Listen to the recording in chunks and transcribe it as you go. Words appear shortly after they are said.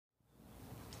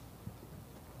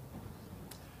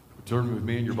Turn with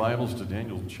me in your Bibles to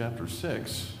Daniel chapter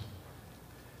 6.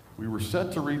 We were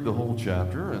set to read the whole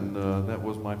chapter, and that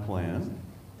was my plan.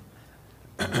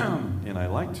 And I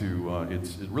like to,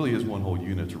 it really is one whole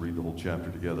unit to read the whole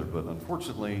chapter together, but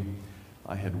unfortunately,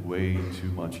 I had way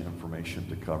too much information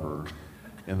to cover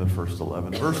in the first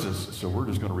 11 verses, so we're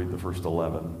just going to read the first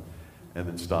 11 and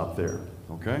then stop there,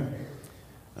 okay?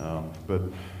 But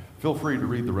feel free to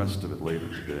read the rest of it later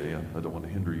today. I don't want to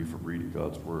hinder you from reading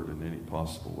God's Word in any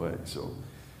possible way, so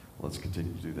let's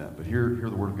continue to do that. But hear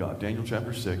the Word of God. Daniel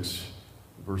chapter 6,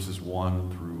 verses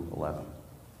 1 through 11.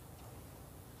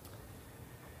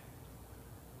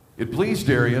 It pleased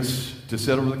Darius to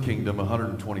set over the kingdom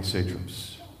 120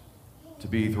 satraps, to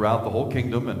be throughout the whole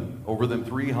kingdom, and over them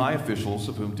 3 high officials,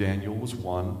 of whom Daniel was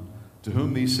one, to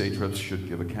whom these satraps should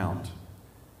give account,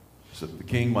 so that the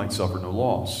king might suffer no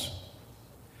loss.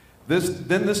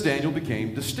 Then this Daniel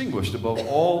became distinguished above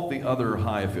all the other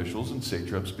high officials and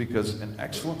satraps, because an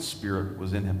excellent spirit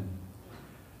was in him.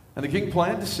 And the king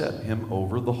planned to set him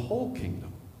over the whole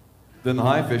kingdom. Then the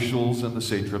high officials and the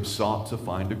satraps sought to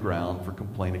find a ground for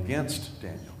complaint against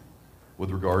Daniel with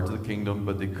regard to the kingdom,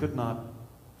 but they could not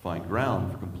find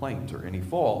ground for complaint or any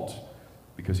fault,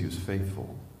 because he was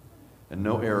faithful, and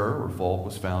no error or fault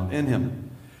was found in him.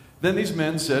 Then these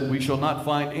men said, "We shall not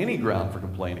find any ground for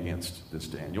complaint against this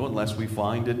Daniel unless we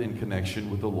find it in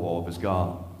connection with the law of his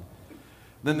God."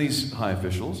 Then these high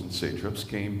officials and satraps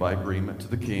came by agreement to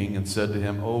the king and said to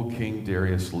him, "O King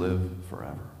Darius, live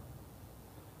forever."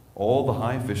 All the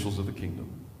high officials of the kingdom,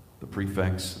 the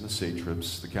prefects and the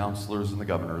satraps, the counselors and the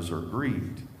governors, are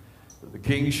agreed that the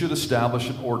king should establish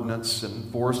an ordinance and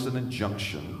enforce an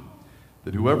injunction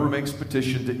that whoever makes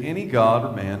petition to any god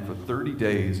or man for 30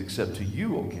 days, except to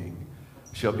you, O king,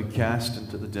 shall be cast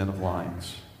into the den of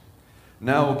lions.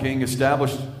 Now, O king,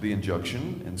 establish the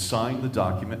injunction and sign the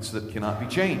documents that cannot be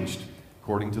changed,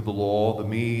 according to the law of the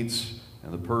Medes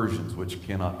and the Persians, which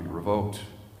cannot be revoked.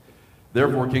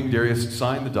 Therefore, King Darius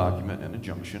signed the document and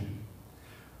injunction.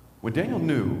 When Daniel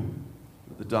knew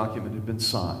that the document had been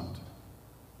signed,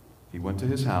 he went to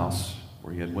his house,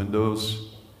 where he had windows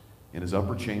in his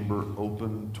upper chamber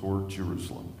open toward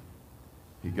Jerusalem.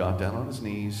 He got down on his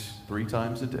knees 3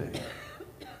 times a day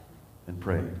and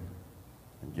prayed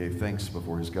and gave thanks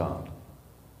before his God,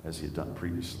 as he had done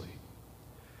previously.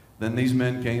 Then these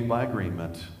men came by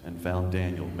agreement and found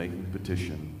Daniel making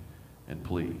petition and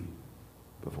plea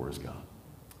before his God.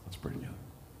 Let's pray together.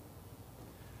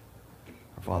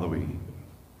 Our Father, we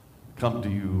come to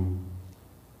you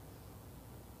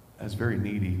as very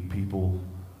needy people.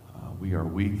 We are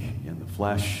weak in the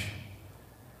flesh.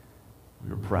 We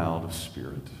are proud of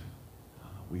spirit.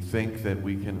 We think that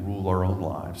we can rule our own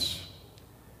lives.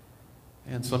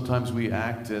 And sometimes we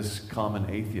act as common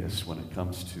atheists when it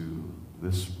comes to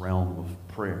this realm of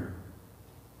prayer.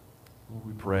 Lord,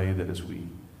 we pray that as we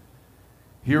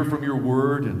hear from your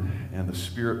word and the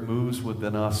Spirit moves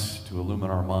within us to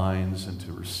illumine our minds and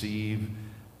to receive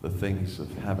the things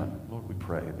of heaven, Lord, we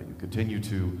pray that you continue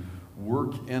to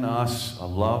work in us a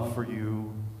love for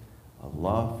you, a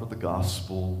love for the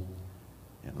gospel,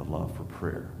 and a love for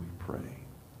prayer. We pray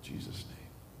in Jesus'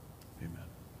 name. Amen.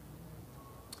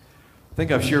 I think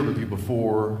I've shared with you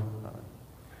before,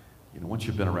 once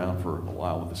you've been around for a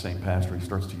while with the same pastor, he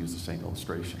starts to use the same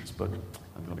illustrations, but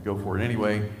I'm going to go for it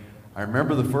anyway. I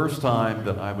remember the first time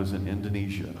that I was in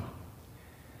Indonesia,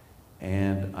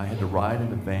 and I had to ride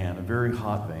in a van, a very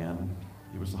hot van.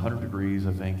 It was 100 degrees,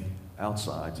 I think,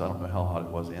 outside, so I don't know how hot it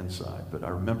was inside, but I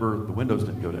remember the windows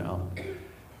didn't go down,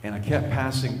 and I kept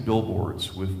passing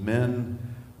billboards with men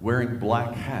wearing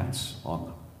black hats on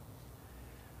them.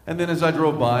 And then as I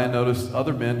drove by, I noticed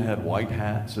other men had white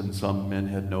hats, and some men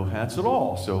had no hats at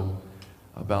all. So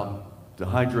about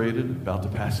dehydrated, about to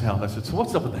pass out, I said, "So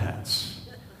what's up with the hats?"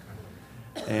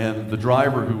 And the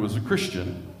driver, who was a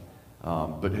Christian,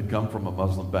 but had come from a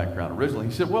Muslim background originally,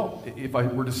 he said, "Well, if I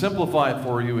were to simplify it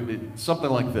for you, it's something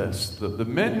like this. The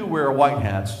men who wear white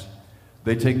hats,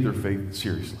 they take their faith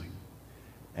seriously.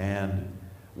 And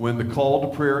when the call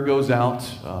to prayer goes out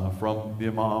from the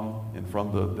imam and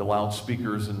from the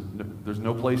loudspeakers, and there's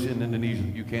no place in Indonesia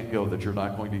that you can't go that you're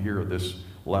not going to hear this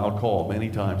loud call many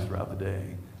times throughout the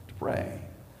day to pray.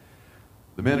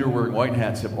 The men who are wearing white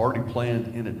hats have already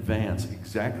planned in advance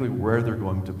exactly where they're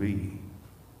going to be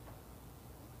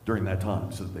during that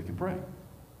time so that they can pray."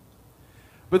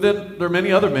 But then there are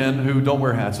many other men who don't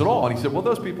wear hats at all. And he said, "Well,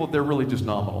 those people, they're really just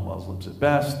nominal Muslims at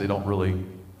best. They don't really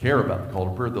care about the call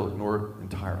to prayer. They'll ignore it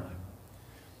entirely."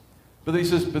 But then he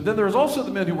says, "But then there's also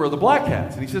the men who wear the black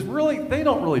hats." And he says, "Really, they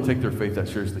don't really take their faith that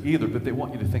seriously either, but they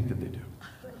want you to think that they do."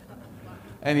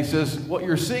 And he says, "What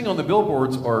you're seeing on the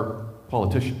billboards are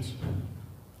politicians.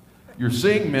 you're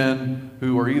seeing men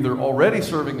who are either already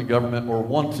serving the government or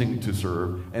wanting to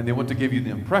serve, and they want to give you the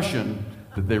impression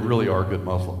that they really are good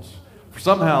Muslims.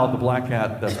 Somehow, the black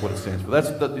hat, that's what it stands for.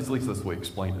 At least that's the way he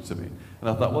explained it to me. And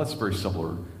I thought, well, that's very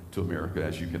similar to America,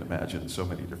 as you can imagine, in so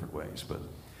many different ways. But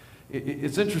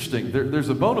it's interesting. There's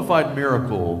a bona fide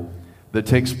miracle that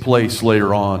takes place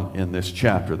later on in this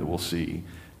chapter that we'll see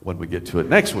when we get to it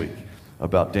next week,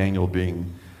 about Daniel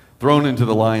being thrown into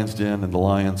the lion's den and the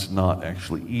lions not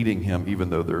actually eating him,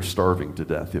 even though they're starving to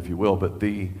death, if you will. But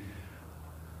the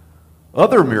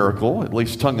other miracle, at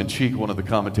least tongue-in-cheek, one of the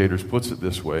commentators puts it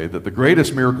this way, that the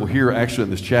greatest miracle here actually in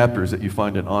this chapter is that you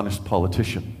find an honest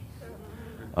politician,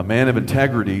 a man of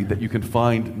integrity that you can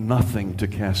find nothing to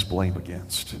cast blame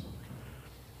against.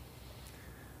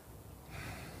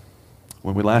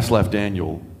 When we last left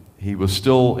Daniel, he was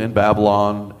still in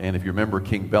Babylon, and if you remember,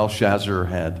 King Belshazzar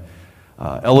had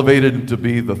elevated him to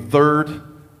be the third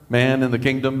man in the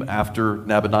kingdom after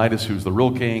Nabonidus, who's the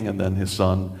real king, and then his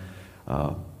son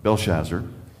Belshazzar.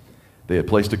 They had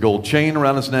placed a gold chain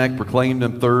around his neck, proclaimed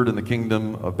him third in the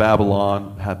kingdom of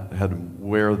Babylon, had him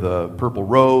wear the purple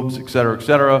robes, etc.,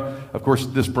 etc. Of course,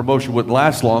 this promotion wouldn't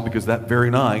last long because that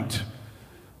very night,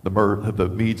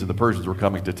 the Medes and the Persians were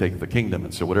coming to take the kingdom,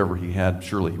 and so whatever he had,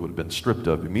 surely he would have been stripped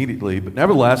of immediately. But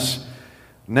nevertheless,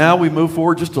 now we move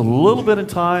forward just a little bit in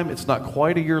time. It's not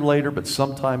quite a year later, but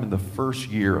sometime in the first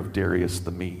year of Darius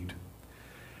the Mede.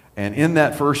 And in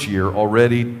that first year,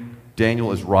 already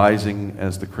Daniel is rising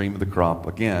as the cream of the crop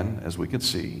again, as we can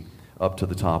see, up to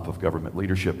the top of government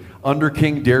leadership. Under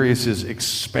King Darius's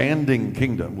expanding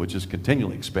kingdom, which is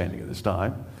continually expanding at this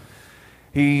time,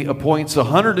 he appoints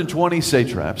 120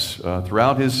 satraps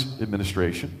throughout his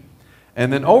administration.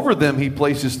 And then over them, he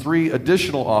places 3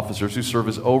 additional officers who serve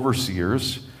as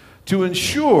overseers to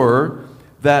ensure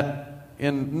that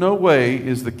in no way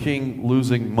is the king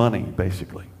losing money,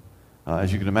 basically.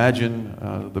 As you can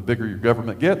imagine, the bigger your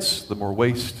government gets, the more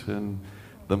waste and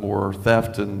the more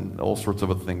theft and all sorts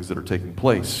of other things that are taking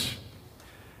place.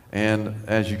 And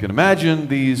as you can imagine,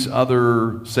 these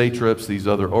other satraps, these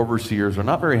other overseers are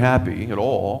not very happy at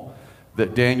all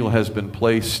that Daniel has been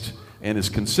placed and is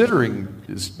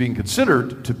being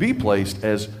considered to be placed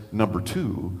as number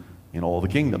 2 in all the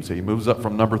kingdoms. So he moves up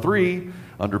from number 3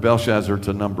 under Belshazzar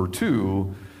to number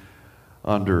 2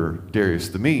 under Darius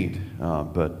the Mede.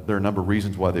 But there are a number of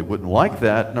reasons why they wouldn't like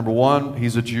that. Number 1,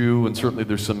 he's a Jew, and certainly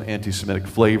there's some anti-Semitic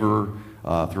flavor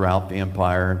throughout the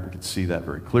empire. We can see that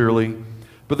very clearly.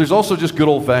 But there's also just good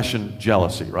old-fashioned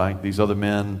jealousy, right? These other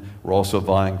men were also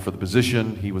vying for the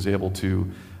position. He was able to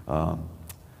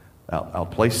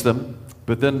outplace them.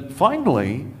 But then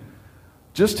finally,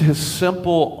 just his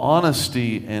simple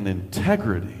honesty and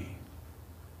integrity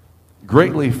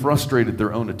greatly frustrated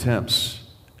their own attempts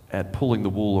at pulling the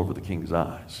wool over the king's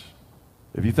eyes.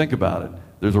 If you think about it,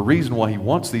 there's a reason why he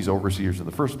wants these overseers in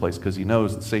the first place, because he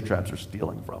knows that satraps are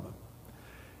stealing from him.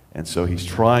 And so he's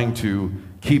trying to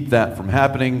keep that from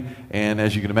happening. And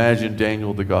as you can imagine,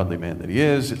 Daniel, the godly man that he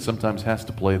is, it sometimes has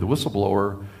to play the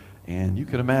whistleblower. And you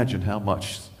can imagine how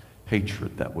much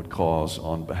hatred that would cause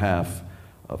on behalf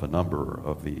of a number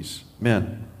of these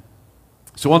men.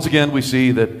 So once again, we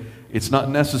see that it's not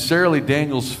necessarily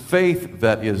Daniel's faith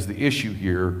that is the issue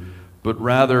here, but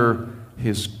rather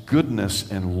his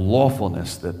goodness and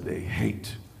lawfulness that they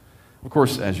hate. Of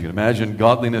course, as you can imagine,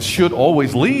 godliness should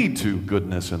always lead to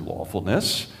goodness and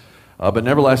lawfulness. But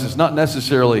nevertheless, it's not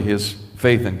necessarily his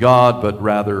faith in God, but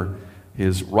rather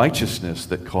his righteousness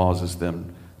that causes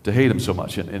them to hate him so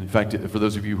much. And in fact, for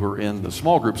those of you who are in the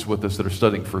small groups with us that are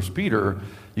studying 1 Peter,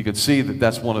 you can see that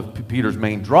that's one of Peter's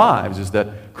main drives, is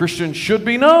that Christians should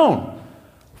be known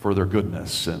for their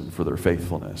goodness and for their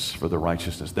faithfulness, for their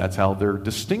righteousness. That's how they're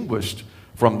distinguished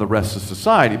from the rest of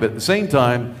society. But at the same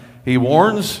time, he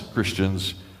warns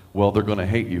Christians, well, they're going to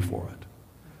hate you for it.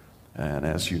 And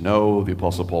as you know, the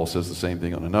Apostle Paul says the same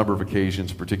thing on a number of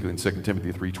occasions, particularly in 2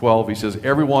 Timothy 3:12. He says,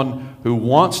 everyone who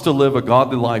wants to live a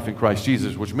godly life in Christ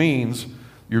Jesus, which means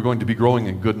you're going to be growing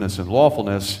in goodness and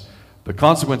lawfulness, the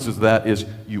consequences of that is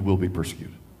you will be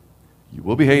persecuted. You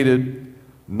will be hated,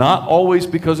 not always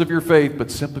because of your faith,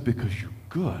 but simply because you're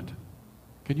good.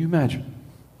 Can you imagine?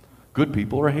 Good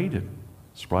people are hated,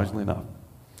 surprisingly enough.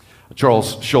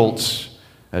 Charles Schulz,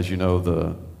 as you know,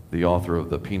 the author of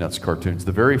the Peanuts cartoons,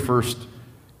 the very first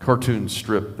cartoon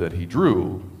strip that he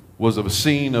drew was of a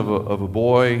scene of a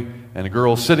boy and a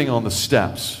girl sitting on the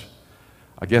steps,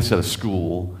 I guess at a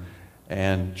school,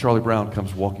 and Charlie Brown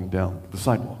comes walking down the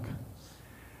sidewalk.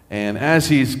 And as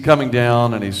he's coming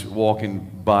down and he's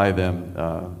walking by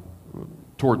them,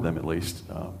 toward them at least,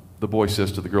 the boy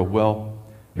says to the girl, well,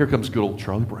 here comes good old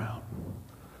Charlie Brown.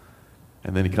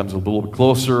 And then he comes a little bit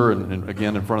closer, and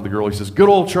again in front of the girl, he says, "Good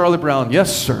old Charlie Brown,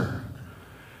 yes, sir."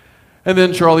 And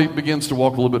then Charlie begins to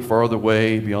walk a little bit farther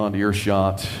away beyond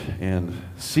earshot, and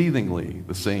seethingly,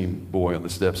 the same boy on the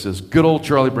steps says, "Good old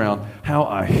Charlie Brown, how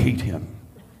I hate him."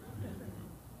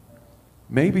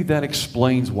 Maybe that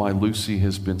explains why Lucy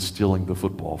has been stealing the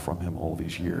football from him all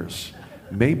these years.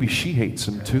 Maybe she hates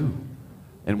him too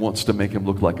and wants to make him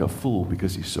look like a fool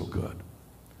because he's so good.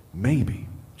 Maybe,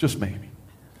 just maybe.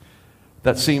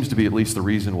 That seems to be at least the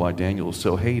reason why Daniel is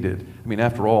so hated. I mean,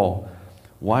 after all,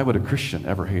 why would a Christian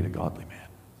ever hate a godly man?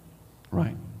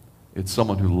 Right? It's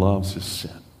someone who loves his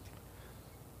sin,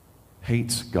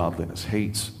 hates godliness,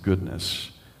 hates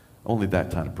goodness. Only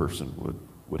that kind of person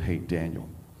would hate Daniel.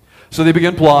 So they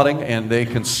begin plotting, and they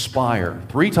conspire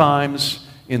 3 times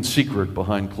in secret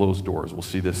behind closed doors. We'll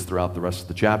see this throughout the rest of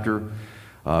the chapter.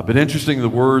 But interesting, the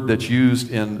word that's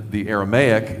used in the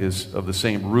Aramaic is of the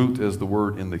same root as the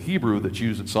word in the Hebrew that's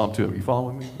used in Psalm 2. Are you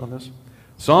following me on this?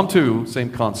 Psalm 2, same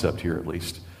concept here at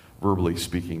least, verbally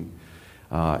speaking,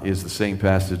 is the same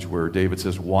passage where David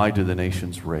says, "Why do the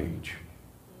nations rage?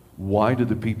 Why do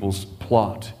the peoples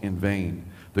plot in vain?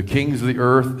 The kings of the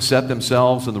earth set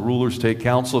themselves, and the rulers take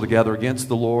counsel together against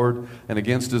the Lord and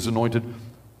against his anointed."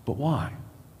 But why?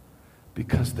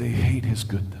 Because they hate his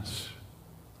goodness.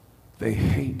 They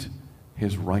hate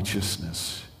his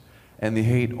righteousness. And they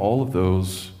hate all of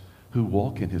those who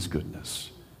walk in his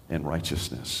goodness and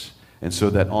righteousness. And so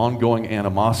that ongoing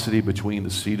animosity between the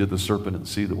seed of the serpent and the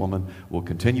seed of the woman will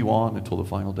continue on until the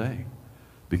final day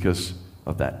because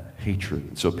of that hatred.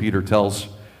 And so Peter tells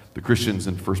the Christians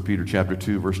in 1 Peter chapter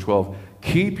 2, verse 12,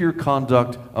 "Keep your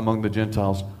conduct among the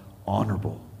Gentiles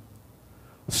honorable,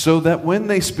 so that when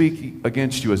they speak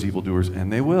against you as evildoers,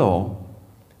 and they will,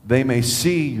 they may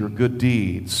see your good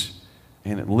deeds,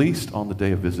 and at least on the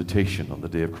day of visitation, on the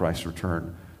day of Christ's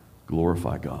return,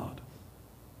 glorify God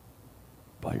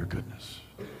by your goodness."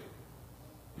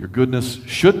 Your goodness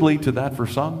should lead to that for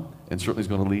some, and certainly is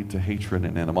going to lead to hatred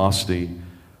and animosity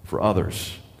for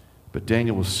others. But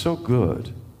Daniel was so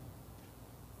good,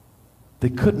 they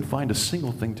couldn't find a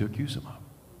single thing to accuse him of.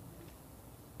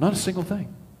 Not a single thing.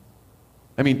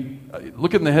 I mean,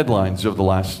 look at the headlines of the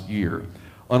last year.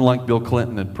 Unlike Bill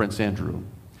Clinton and Prince Andrew,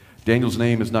 Daniel's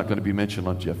name is not going to be mentioned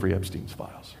on Jeffrey Epstein's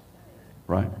files,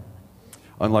 right?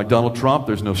 Unlike Donald Trump,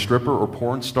 there's no stripper or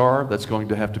porn star that's going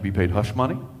to have to be paid hush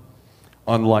money.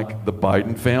 Unlike the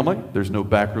Biden family, there's no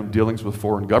backroom dealings with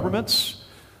foreign governments,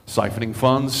 siphoning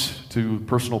funds to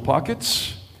personal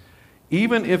pockets.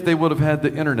 Even if they would have had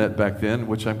the internet back then,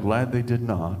 which I'm glad they did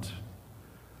not,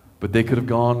 but they could have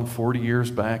gone 40 years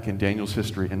back in Daniel's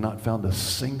history and not found a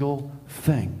single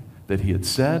thing that he had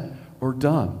said or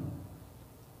done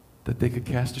that they could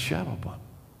cast a shadow upon.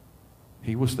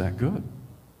 He was that good.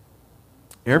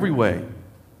 Every way,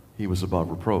 he was above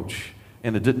reproach.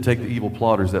 And it didn't take the evil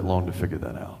plotters that long to figure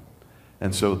that out.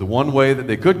 And so the one way that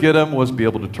they could get him was be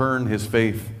able to turn his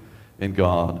faith in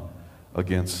God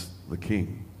against the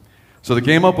king. So they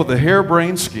came up with a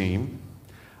harebrained scheme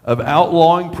of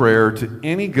outlawing prayer to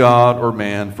any god or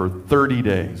man for 30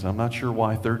 days. I'm not sure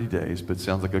why 30 days, but it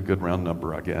sounds like a good round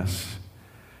number, I guess.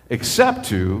 Except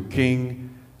to King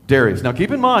Darius. Now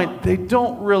keep in mind, they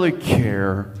don't really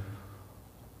care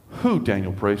who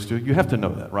Daniel prays to. You have to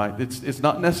know that, right? It's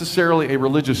not necessarily a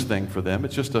religious thing for them.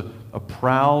 It's just a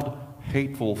proud,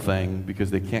 hateful thing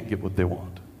because they can't get what they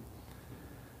want.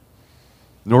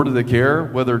 Nor do they care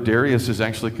whether Darius is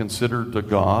actually considered a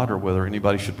god or whether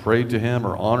anybody should pray to him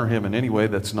or honor him in any way.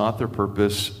 That's not their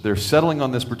purpose. They're settling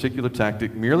on this particular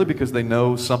tactic merely because they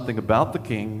know something about the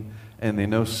king and they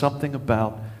know something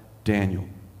about Daniel.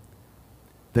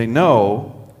 They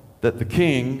know that the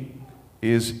king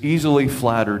is easily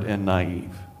flattered and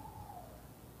naive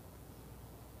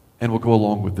and will go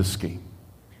along with this scheme.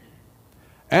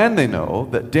 And they know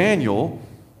that Daniel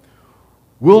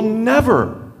will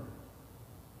never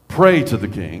pray to the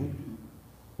king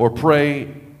or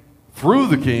pray through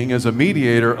the king as a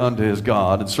mediator unto his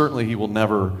God, and certainly he will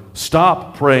never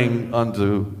stop praying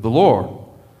unto the Lord.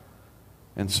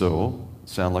 And so, it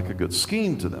sounded like a good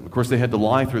scheme to them. Of course, they had to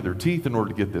lie through their teeth in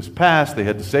order to get this passed. They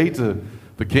had to say to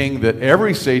the king that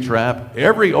every satrap,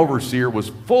 every overseer was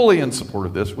fully in support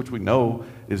of this, which we know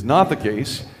is not the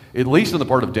case, at least on the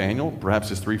part of Daniel, perhaps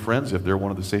his 3 friends. If they're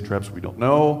one of the satraps, we don't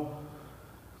know.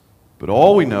 But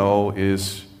all we know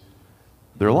is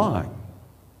they're lying.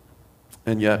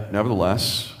 And yet,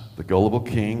 nevertheless, the gullible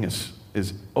king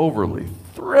is overly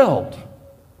thrilled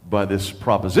by this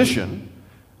proposition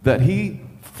that he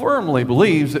firmly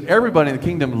believes that everybody in the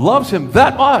kingdom loves him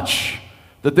that much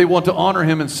that they want to honor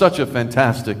him in such a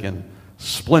fantastic and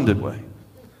splendid way.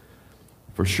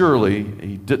 For surely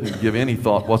he didn't give any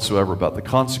thought whatsoever about the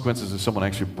consequences if someone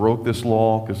actually broke this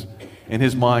law, because in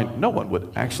his mind, no one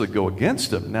would actually go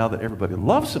against him now that everybody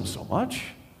loves him so much.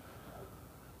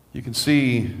 You can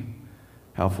see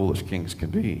how foolish kings can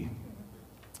be.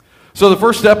 So the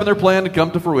first step in their plan to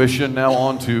come to fruition, now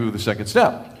on to the second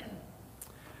step.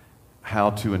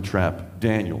 How to entrap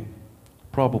Daniel.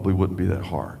 Probably wouldn't be that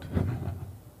hard.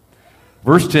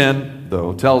 Verse 10,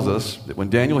 though, tells us that when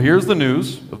Daniel hears the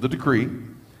news of the decree,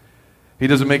 he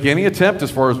doesn't make any attempt,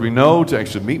 as far as we know, to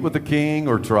actually meet with the king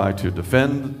or try to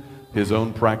defend his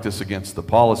own practice against the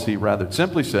policy. Rather, it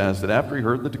simply says that after he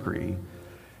heard the decree,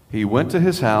 he went to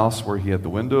his house where he had the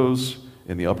windows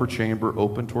in the upper chamber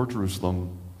open toward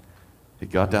Jerusalem. He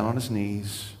got down on his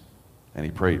knees and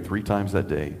he prayed 3 times that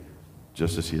day,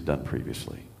 just as he had done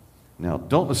previously. Now,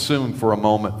 don't assume for a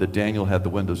moment that Daniel had the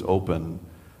windows open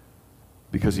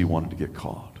because he wanted to get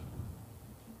caught.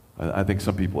 I think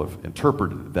some people have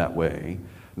interpreted it that way.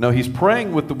 No, he's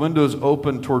praying with the windows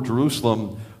open toward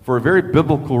Jerusalem for a very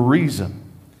biblical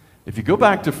reason. If you go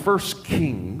back to 1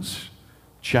 Kings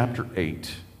chapter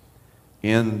 8,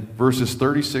 in verses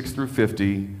 36 through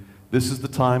 50, this is the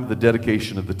time of the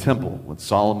dedication of the temple, when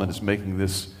Solomon is making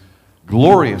this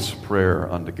glorious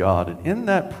prayer unto God. And in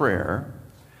that prayer,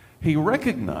 he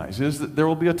recognizes that there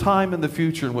will be a time in the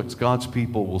future in which God's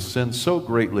people will sin so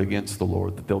greatly against the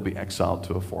Lord that they'll be exiled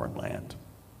to a foreign land.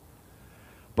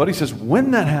 But he says,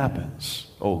 when that happens,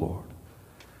 O Lord,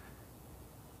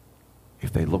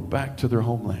 if they look back to their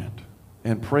homeland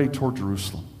and pray toward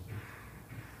Jerusalem,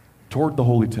 toward the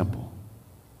holy temple,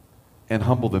 and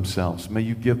humble themselves, may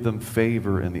you give them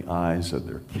favor in the eyes of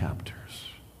their captors.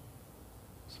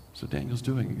 So Daniel's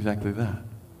doing exactly that.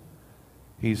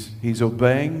 He's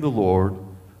obeying the Lord,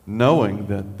 knowing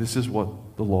that this is what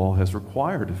the law has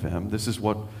required of him. This is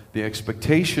what the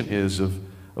expectation is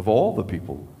of all the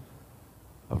people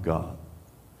of God.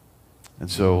 And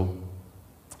so,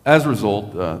 as a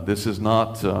result, this is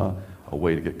not a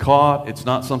way to get caught. It's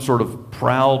not some sort of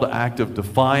proud act of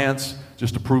defiance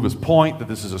just to prove his point that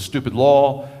this is a stupid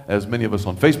law, as many of us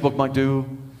on Facebook might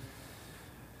do.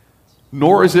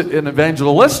 Nor is it an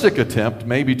evangelistic attempt,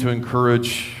 maybe to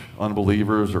encourage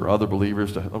unbelievers or other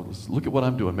believers to, oh, look at what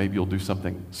I'm doing. Maybe you'll do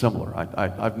something similar.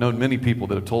 I've known many people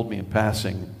that have told me in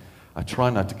passing, I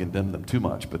try not to condemn them too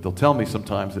much, but they'll tell me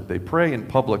sometimes that they pray in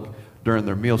public during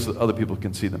their meals so that other people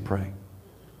can see them pray. I'm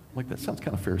like, that sounds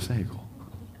kind of pharisaical.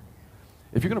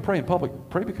 If you're going to pray in public,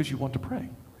 pray because you want to pray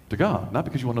to God, not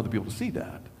because you want other people to see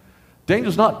that.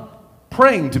 Daniel's not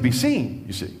praying to be seen,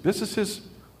 you see. This is his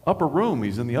upper room.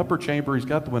 He's in the upper chamber. He's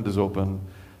got the windows open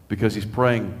because he's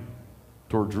praying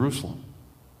toward Jerusalem.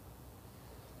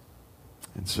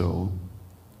 And so,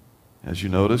 as you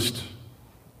noticed,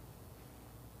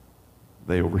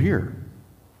 they overhear.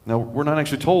 Now, we're not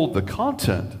actually told the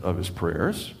content of his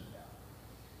prayers,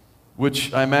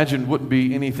 which I imagine wouldn't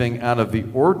be anything out of the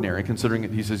ordinary, considering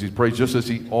that he says he prays just as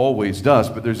he always does.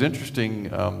 But there's interesting,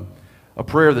 a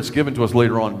prayer that's given to us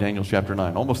later on in Daniel chapter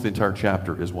 9. Almost the entire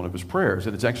chapter is one of his prayers,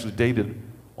 and it's actually dated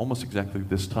almost exactly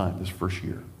this time, this first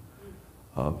year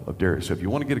of Darius. So if you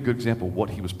want to get a good example of what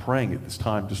he was praying at this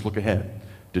time, just look ahead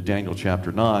to Daniel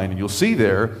chapter 9, and you'll see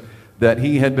there that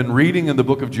he had been reading in the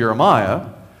book of Jeremiah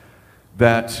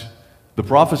that the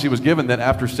prophecy was given that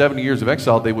after 70 years of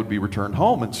exile, they would be returned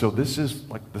home. And so this is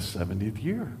like the 70th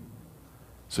year.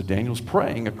 So Daniel's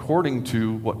praying according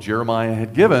to what Jeremiah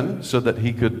had given so that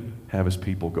he could have his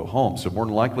people go home. So more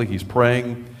than likely, he's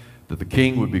praying that the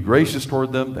king would be gracious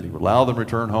toward them, that he would allow them to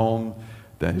return home,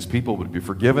 that his people would be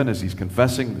forgiven as he's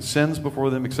confessing the sins before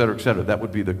them, etc., etc. That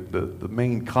would be the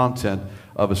main content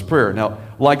of his prayer. Now,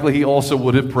 likely he also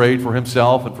would have prayed for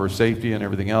himself and for safety and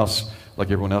everything else like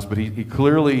everyone else, but he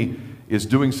clearly is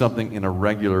doing something in a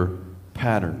regular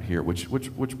pattern here, which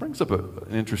brings up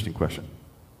an interesting question.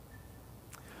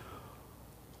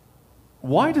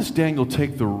 Why does Daniel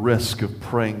take the risk of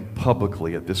praying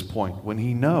publicly at this point when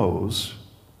he knows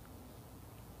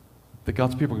that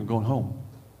God's people are going home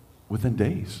within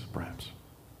days, perhaps?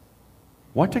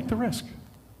 Why take the risk?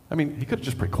 I mean, he could have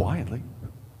just prayed quietly,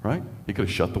 right? He could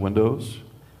have shut the windows.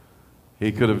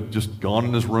 He could have just gone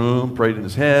in his room, prayed in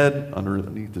his head,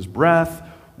 underneath his breath.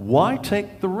 Why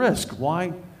take the risk?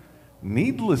 Why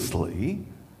needlessly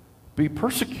be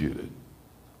persecuted?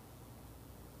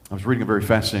 I was reading a very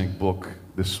fascinating book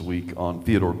this week on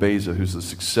Theodore Beza, who's the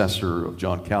successor of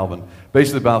John Calvin,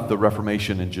 basically about the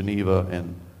Reformation in Geneva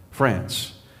and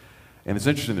France. And it's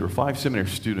interesting, there were 5 seminary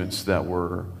students that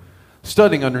were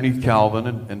studying underneath Calvin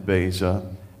and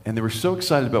Beza, and they were so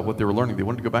excited about what they were learning, they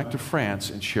wanted to go back to France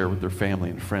and share with their family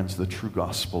and friends the true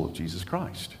gospel of Jesus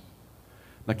Christ.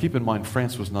 Now keep in mind,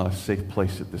 France was not a safe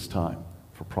place at this time.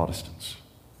 for Protestants.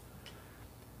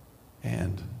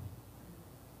 And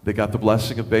they got the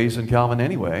blessing of Beza and Calvin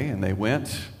anyway, and they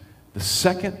went. The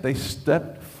second they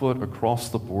stepped foot across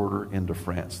the border into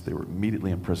France, they were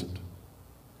immediately imprisoned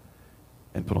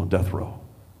and put on death row.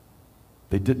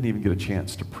 They didn't even get a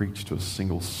chance to preach to a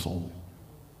single soul.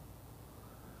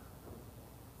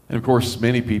 And of course,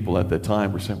 many people at that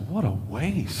time were saying, what a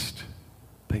waste.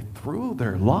 They threw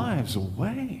their lives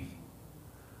away.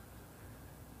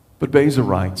 But Beza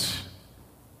writes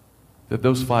that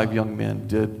those 5 young men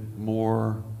did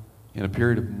more in a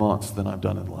period of months than I've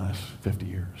done in the last 50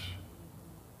 years.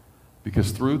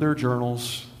 Because through their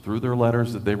journals, through their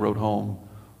letters that they wrote home,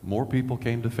 more people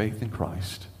came to faith in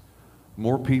Christ.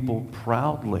 More people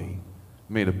proudly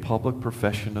made a public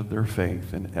profession of their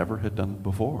faith than ever had done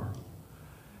before.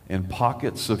 And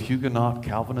pockets of Huguenot,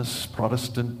 Calvinist,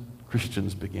 Protestant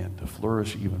Christians began to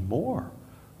flourish even more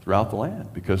throughout the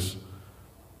land because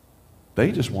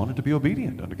they just wanted to be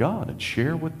obedient unto God and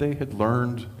share what they had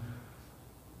learned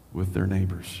with their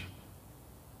neighbors.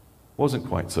 Wasn't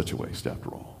quite such a waste after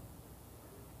all.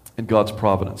 In God's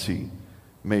providence, He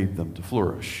made them to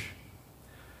flourish.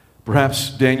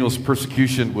 Perhaps Daniel's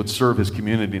persecution would serve his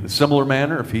community in a similar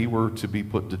manner if he were to be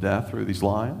put to death through these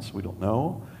lions. We don't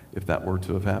know if that were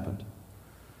to have happened.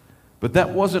 But that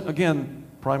wasn't, again,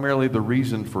 primarily the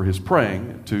reason for his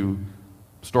praying to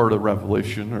start a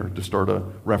revolution or to start a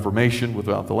reformation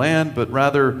without the land, but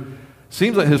rather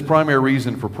seems like his primary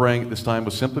reason for praying at this time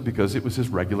was simply because it was his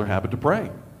regular habit to pray.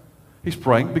 He's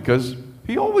praying because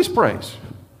he always prays.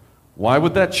 Why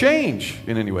would that change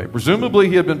in any way? Presumably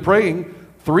he had been praying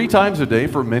 3 times a day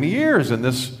for many years, and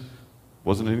this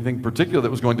wasn't anything particular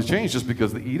that was going to change just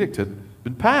because the edict had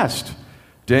been passed.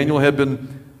 Daniel had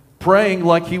been praying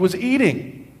like he was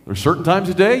eating. There are certain times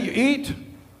a day you eat,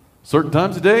 certain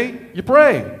times a day you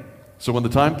pray. So when the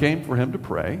time came for him to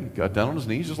pray, he got down on his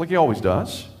knees just like he always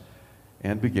does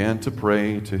and began to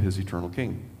pray to his eternal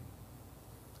King.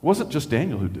 It wasn't just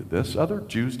Daniel who did this. Other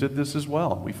Jews did this as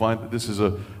well. We find that this is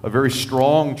a very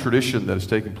strong tradition that has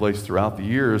taken place throughout the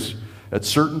years. At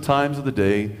certain times of the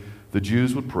day, the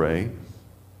Jews would pray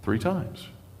 3 times.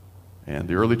 And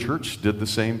the early church did the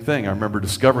same thing. I remember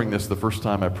discovering this the first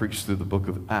time I preached through the book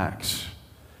of Acts.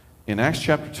 In Acts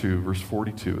chapter 2, verse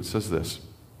 42, it says this.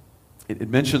 It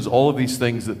mentions all of these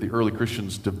things that the early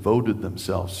Christians devoted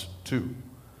themselves to.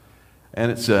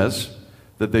 And it says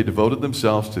that they devoted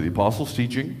themselves to the apostles'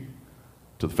 teaching,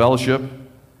 to the fellowship,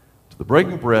 to the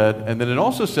breaking of bread, and then it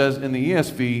also says in the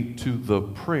ESV, to the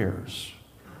prayers.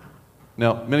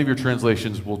 Now, many of your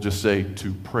translations will just say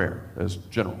to prayer as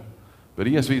general. But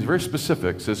ESV is very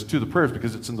specific, says to the prayers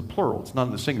because it's in the plural, it's not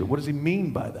in the singular. What does he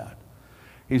mean by that?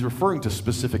 He's referring to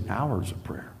specific hours of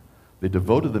prayer. They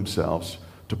devoted themselves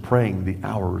to praying the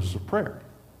hours of prayer.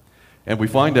 And we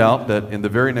find out that in the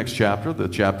very next chapter, the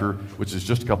chapter which is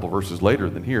just a couple verses later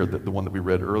than here, the one that we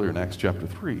read earlier in Acts chapter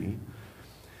 3,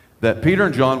 that Peter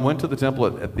and John went to the temple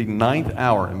at the 9th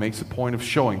hour, and makes a point of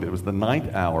showing that it was the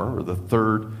 9th hour, or the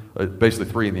third, basically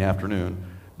 3 in the afternoon,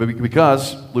 but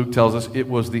because Luke tells us it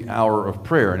was the hour of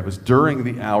prayer, and it was during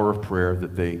the hour of prayer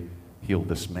that they healed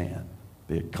this man.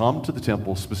 They had come to the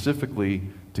temple specifically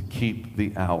to keep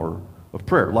the hour of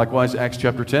prayer. Likewise, Acts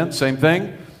chapter 10, same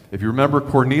thing. If you remember,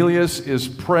 Cornelius is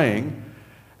praying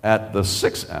at the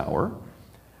 6th hour,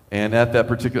 and at that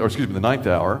particular, the 9th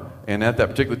hour, and at that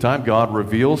particular time, God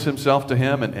reveals himself to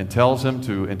him and tells him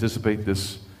to anticipate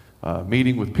this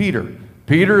meeting with Peter.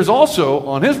 Peter is also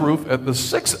on his roof at the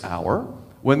 6th hour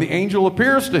when the angel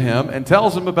appears to him and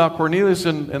tells him about Cornelius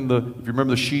and the, if you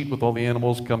remember the sheet with all the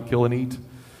animals, come kill and eat.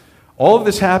 All of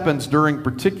this happens during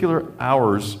particular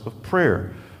hours of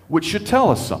prayer, which should tell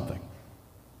us something.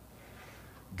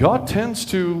 God tends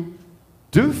to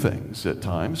do things at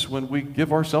times when we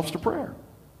give ourselves to prayer.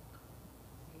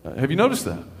 Have you noticed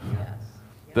that? Yes.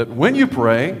 That when you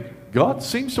pray, God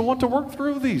seems to want to work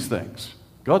through these things.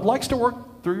 God likes to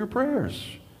work through your prayers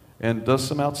and does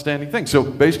some outstanding things. So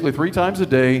basically 3 times a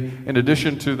day, in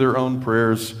addition to their own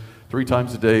prayers, 3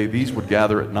 times a day, these would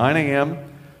gather at 9 a.m.,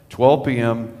 12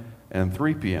 p.m., and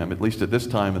 3 p.m., at least at this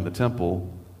time in the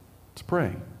temple, to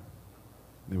pray.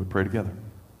 They would pray together.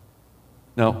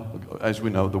 Now, as we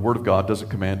know, the Word of God doesn't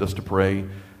command us to pray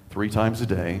 3 times a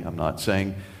day. I'm not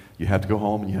saying you have to go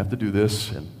home and you have to do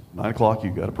this, and 9 o'clock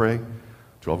you've got to pray,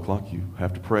 12 o'clock you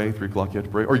have to pray, 3 o'clock you have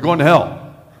to pray, or you're going to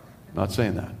hell. I'm not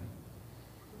saying that.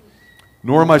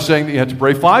 Nor am I saying that you have to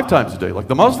pray 5 times a day like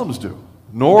the Muslims do.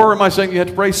 Nor am I saying you have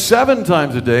to pray 7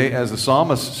 times a day as the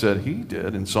psalmist said he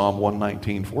did in Psalm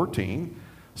 119:14,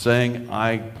 saying,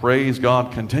 I praise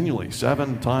God continually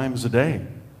 7 times a day.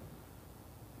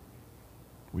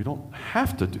 We don't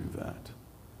have to do that.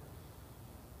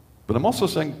 But I'm also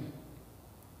saying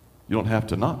you don't have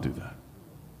to not do that.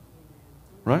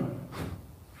 Right?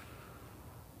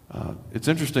 It's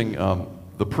interesting,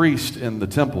 the priest in the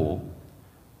temple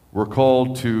were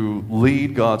called to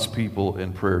lead God's people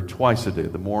in prayer twice a day,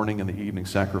 the morning and the evening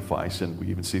sacrifice, and we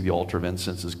even see the altar of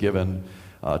incense is given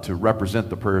to represent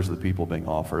the prayers of the people being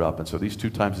offered up. And so these 2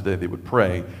 times a day they would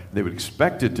pray. They would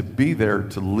expect it to be there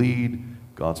to lead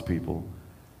God's people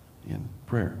in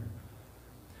prayer.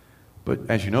 But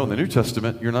as you know, in the New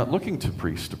Testament, you're not looking to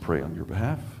priests to pray on your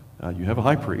behalf. You have a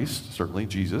high priest, certainly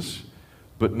Jesus,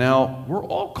 but now we're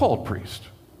all called priests.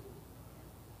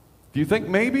 Do you think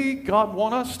maybe God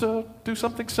wants us to do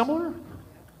something similar?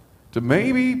 To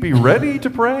maybe be ready to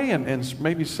pray and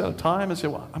maybe set a time and say,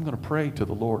 well, I'm going to pray to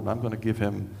the Lord and I'm going to give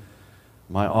him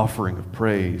my offering of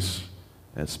praise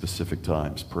at specific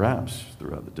times, perhaps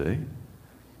throughout the day.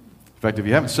 In fact, if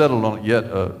you haven't settled on it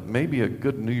yet, maybe a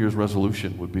good New Year's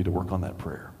resolution would be to work on that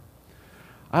prayer.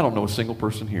 I don't know a single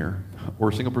person here or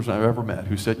a single person I've ever met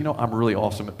who said, I'm really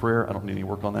awesome at prayer. I don't need any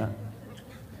work on that.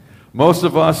 Most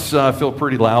of us feel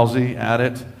pretty lousy at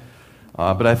it.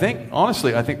 But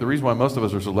honestly, I think the reason why most of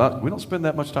us are so lousy, we don't spend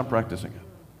that much time practicing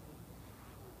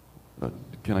it.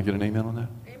 Can I get an amen on that?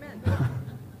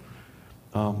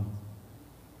 Amen.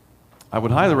 I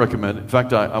would highly recommend it. In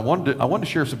fact, I wanted to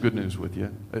share some good news with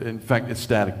you. In fact, it's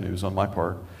static news on my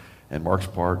part and Mark's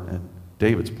part and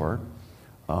David's part.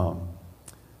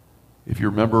 If you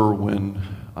remember when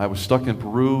I was stuck in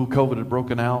Peru, COVID had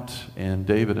broken out, and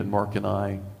David and Mark and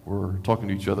I were talking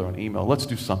to each other on email. Let's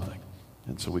do something.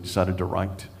 And so we decided to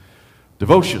write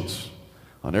devotions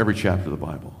on every chapter of the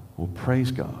Bible. Well,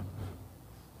 praise God.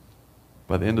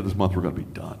 By the end of this month, we're going to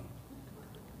be done.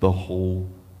 The whole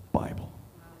Bible.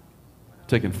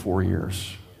 Taken 4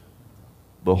 years.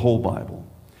 The whole Bible.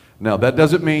 Now, that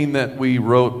doesn't mean that we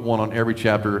wrote one on every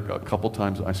chapter. A couple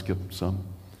times I skipped some.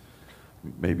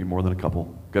 Maybe more than a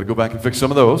couple. Got to go back and fix some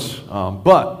of those.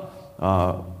 But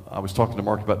I was talking to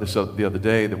Mark about this the other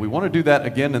day, that we want to do that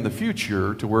again in the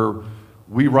future to where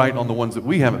we write on the ones that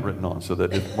we haven't written on, so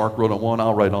that if Mark wrote on one,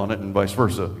 I'll write on it, and vice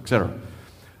versa, etc.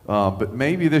 But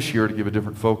maybe this year, to give a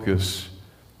different focus,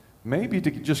 maybe to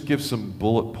just give some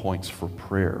bullet points for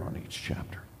prayer on each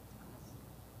chapter.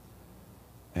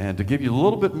 And to give you a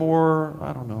little bit more,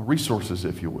 resources,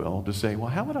 if you will, to say, well,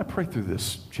 how would I pray through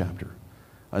this chapter?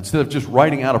 Instead of just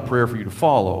writing out a prayer for you to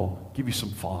follow, give you some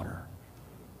fodder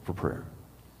for prayer.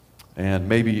 And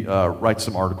maybe write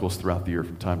some articles throughout the year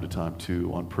from time to time,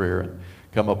 too, on prayer, and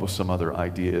come up with some other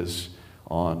ideas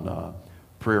on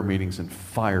prayer meetings and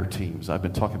fire teams. I've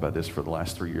been talking about this for the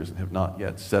last 3 years and have not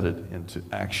yet set it into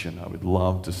action. I would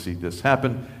love to see this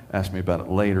happen. Ask me about it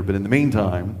later. But in the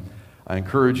meantime, I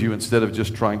encourage you, instead of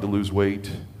just trying to lose weight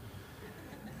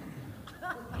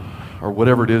or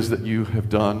whatever it is that you have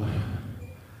done,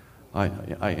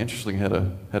 I interestingly had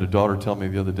a daughter tell me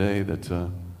the other day that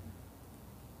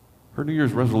her New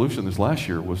Year's resolution this last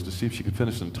year was to see if she could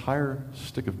finish an entire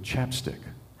stick of chapstick.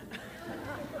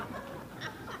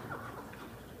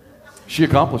 She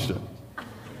accomplished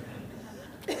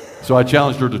it. So I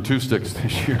challenged her to 2 sticks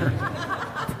this year.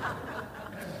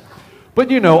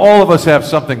 But all of us have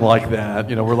something like that.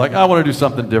 We're like, I want to do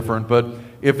something different. But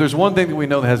if there's one thing that we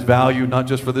know that has value, not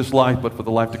just for this life, but for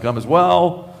the life to come as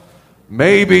well,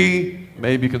 maybe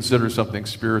consider something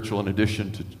spiritual in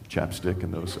addition to chapstick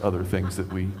and those other things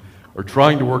that we are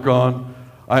trying to work on.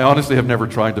 I honestly have never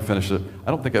tried to finish it.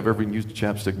 I don't think I've ever used a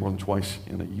chapstick more than twice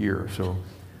in a year, so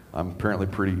I'm apparently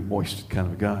pretty moist kind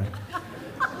of a guy.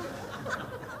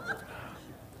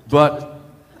 But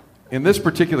in this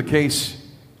particular case,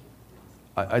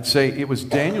 I'd say it was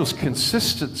Daniel's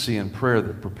consistency in prayer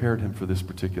that prepared him for this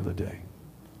particular day.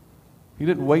 He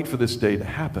didn't wait for this day to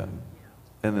happen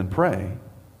and then pray.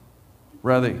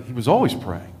 Rather, he was always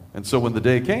praying. And so when the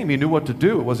day came, he knew what to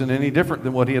do. It wasn't any different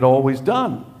than what he had always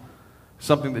done.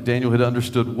 Something that Daniel had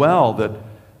understood well, that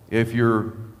if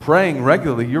you're praying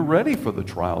regularly, you're ready for the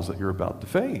trials that you're about to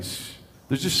face.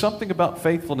 There's just something about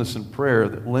faithfulness in prayer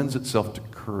that lends itself to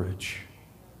courage,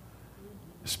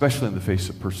 especially in the face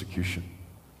of persecution.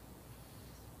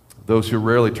 Those who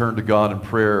rarely turn to God in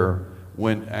prayer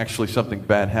when actually something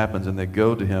bad happens and they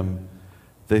go to Him,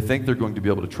 they think they're going to be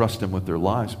able to trust Him with their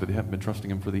lives, but they haven't been trusting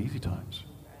Him for the easy times.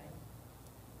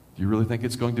 Do you really think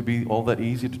it's going to be all that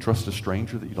easy to trust a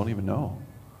stranger that you don't even know?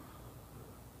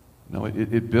 No,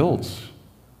 it builds.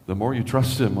 The more you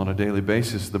trust Him on a daily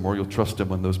basis, the more you'll trust Him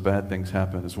when those bad things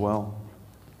happen as well.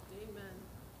 Amen.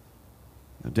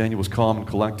 Now, Daniel was calm and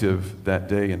collective that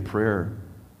day in prayer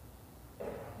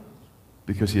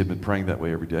because he had been praying that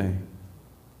way every day,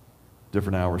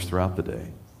 different hours throughout the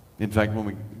day. In fact, when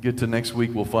we get to next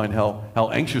week, we'll find how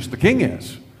anxious the king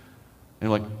is And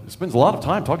like, spends a lot of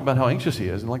time talking about how anxious he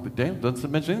is. And like, Daniel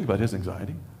doesn't mention anything about his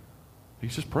anxiety.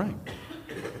 He's just praying.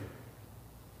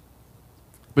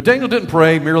 But Daniel didn't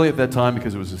pray merely at that time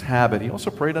because it was his habit. He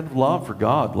also prayed out of love for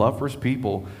God, love for his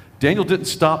people. Daniel didn't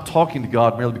stop talking to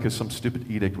God merely because some stupid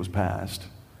edict was passed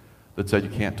that said you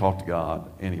can't talk to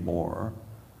God anymore.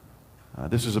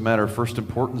 This is a matter of first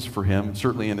importance for him,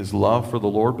 certainly in his love for the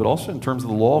Lord, but also in terms of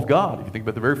the law of God. If you think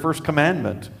about the very first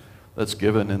commandment that's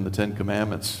given in the Ten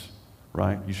Commandments,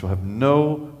 right? You shall have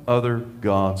no other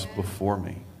gods before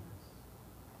me.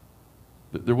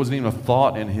 There wasn't even a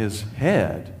thought in his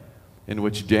head in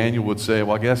which Daniel would say,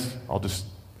 well, I guess I'll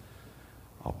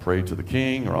pray to the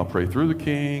king, or I'll pray through the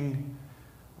king,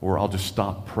 or I'll just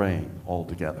stop praying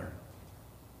altogether.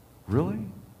 Really?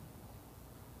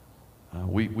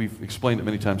 We've explained it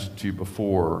many times to you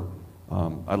before.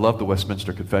 I love the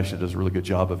Westminster Confession. It does a really good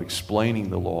job of explaining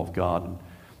the law of God.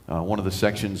 One of the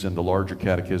sections in the larger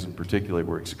catechism particularly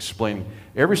where it's explaining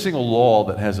every single law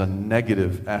that has a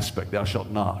negative aspect, thou shalt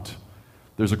not,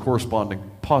 there's a corresponding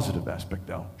positive aspect,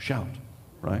 thou shalt,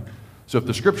 right? So if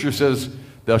the scripture says,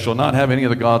 thou shalt not have any of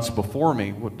the gods before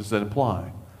me, what does that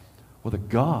imply? Well, that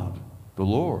God, the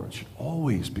Lord, should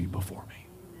always be before me.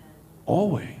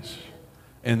 Always.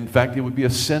 And in fact, it would be a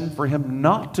sin for him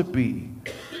not to be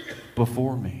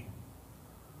before me.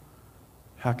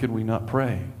 How can we not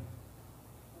pray?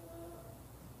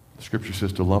 The scripture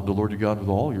says to love the Lord your God with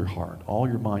all your heart, all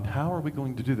your mind. How are we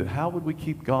going to do that? How would we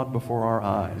keep God before our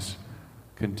eyes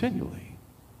continually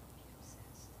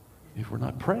if we're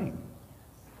not praying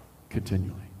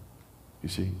continually? You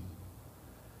see,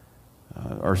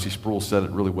 R.C. Sproul said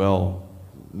it really well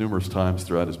numerous times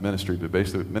throughout his ministry, but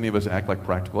basically many of us act like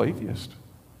practical atheists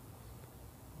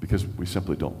because we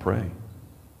simply don't pray.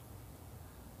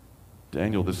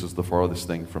 Daniel, this is the farthest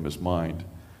thing from his mind.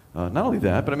 Not only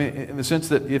that, but I mean, in the sense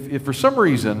that if for some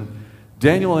reason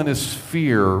Daniel in his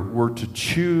fear were to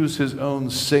choose his own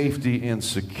safety and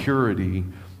security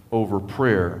over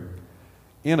prayer,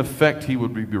 in effect he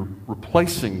would be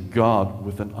replacing God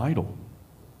with an idol.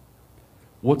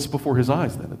 What's before his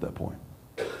eyes then at that point?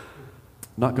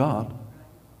 Not God,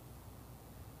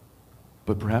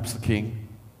 but perhaps the king,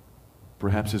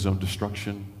 perhaps his own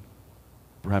destruction,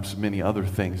 perhaps many other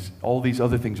things. All these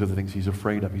other things are the things he's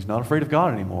afraid of. He's not afraid of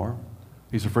God anymore.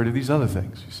 He's afraid of these other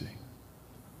things, you see.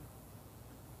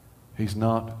 He's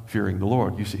not fearing the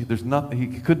Lord. You see,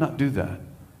 he could not do that.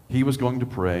 He was going to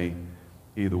pray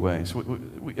either way. So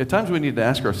at times we need to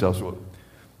ask ourselves,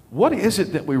 what is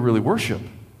it that we really worship?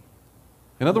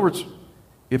 In other words,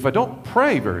 if I don't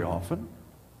pray very often,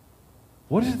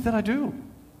 what is it that I do?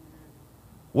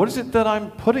 What is it that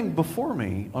I'm putting before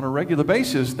me on a regular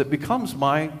basis that becomes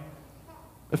my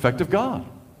effective God?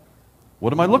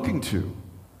 What am I looking to?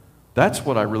 That's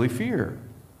what I really fear.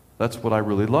 That's what I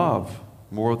really love,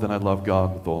 more than I love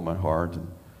God with all my heart and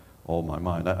all my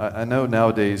mind. I know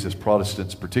nowadays as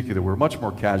Protestants particularly, we're much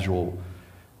more casual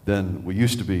than we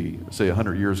used to be, say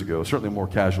 100 years ago, certainly more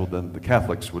casual than the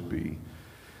Catholics would be.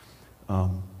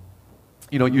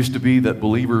 It used to be that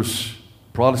believers,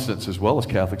 Protestants as well as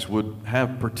Catholics, would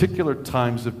have particular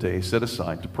times of day set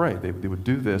aside to pray. They would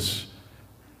do this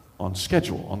on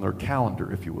schedule, on their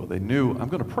calendar, if you will. They knew, I'm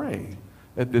going to pray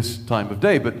at this time of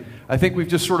day. But I think we've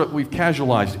just we've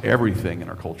casualized everything in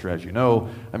our culture, as you know.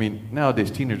 I mean,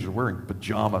 nowadays teenagers are wearing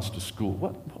pajamas to school.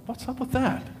 What's up with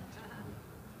that?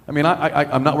 I mean,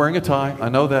 I'm not wearing a tie. I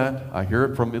know that. I hear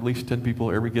it from at least 10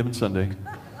 people every given Sunday.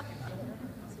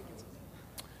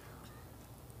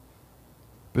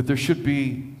 But there should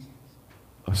be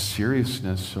a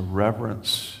seriousness, a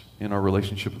reverence in our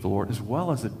relationship with the Lord, as well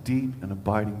as a deep and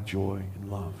abiding joy and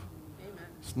love.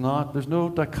 There's no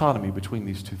dichotomy between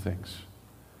these two things.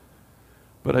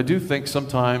 But I do think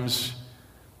sometimes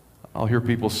I'll hear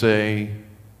people say,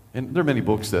 and there are many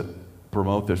books that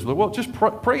promote this, well, just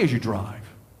pray as you drive,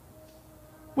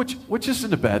 which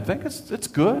isn't a bad thing. It's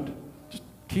good. Just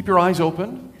keep your eyes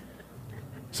open.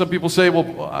 Some people say,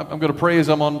 well, I'm going to pray as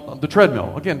I'm on the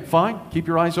treadmill. Again, fine, keep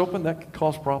your eyes open. That can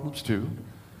cause problems too.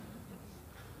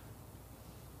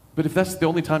 But if that's the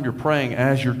only time you're praying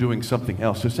as you're doing something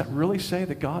else, does that really say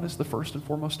that God is the first and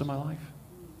foremost in my life?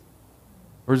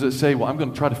 Or does it say, well, I'm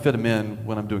going to try to fit him in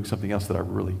when I'm doing something else that I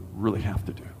really, really have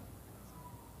to do?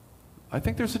 I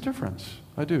think there's a difference.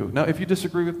 I do. Now, if you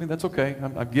disagree with me, that's okay.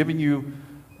 I'm giving you,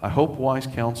 I hope, wise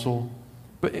counsel.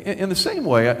 But in the same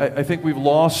way, I think we've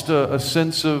lost a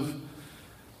sense of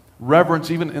reverence,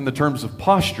 even in the terms of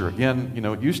posture. Again,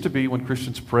 it used to be when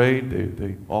Christians prayed,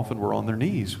 they often were on their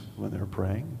knees when they were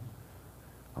praying.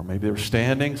 Or maybe they were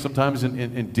standing, sometimes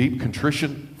in deep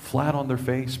contrition, flat on their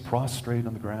face, prostrate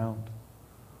on the ground.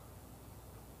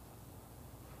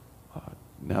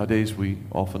 Nowadays, we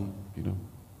often,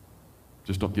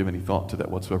 just don't give any thought to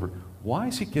that whatsoever. Why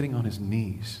is he getting on his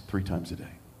knees 3 times a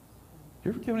day?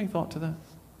 You ever give any thought to that?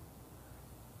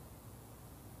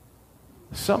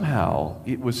 Somehow,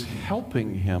 it was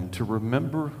helping him to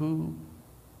remember who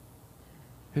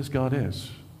his God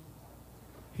is.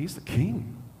 He's the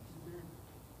King.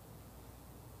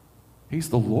 He's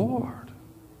the Lord.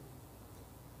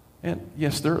 And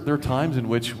yes, there are times in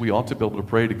which we ought to be able to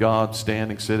pray to God,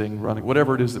 standing, sitting, running,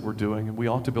 whatever it is that we're doing, and we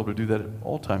ought to be able to do that at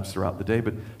all times throughout the day.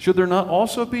 But should there not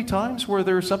also be times where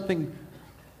there's something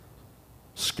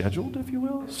scheduled, if you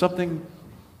will, something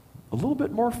a little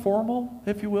bit more formal,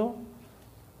 if you will,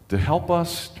 to help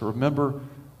us to remember,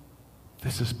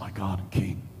 this is my God and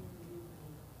King.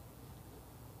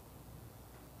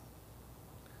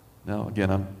 Now,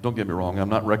 again, don't get me wrong, I'm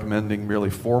not recommending merely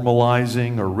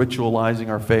formalizing or ritualizing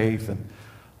our faith. And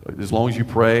as long as you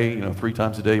pray, 3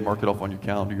 times a day, mark it off on your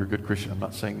calendar, you're a good Christian. I'm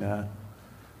not saying that.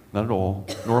 Not at all.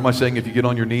 Nor am I saying if you get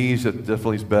on your knees, it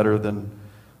definitely is better than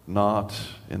not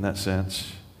in that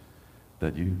sense,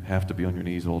 that you have to be on your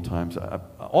knees at all times.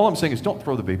 All I'm saying is don't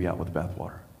throw the baby out with the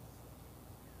bathwater.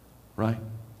 Right?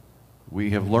 We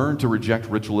have learned to reject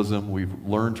ritualism. We've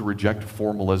learned to reject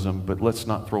formalism, but let's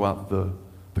not throw out the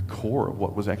core of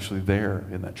what was actually there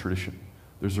in that tradition.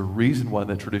 There's a reason why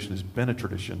that tradition has been a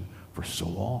tradition for so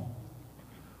long.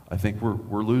 I think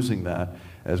we're losing that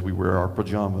as we wear our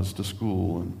pajamas to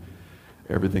school and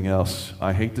everything else.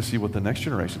 I hate to see what the next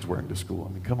generation's wearing to school.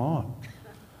 I mean, come on.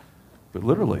 But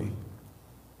literally,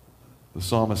 the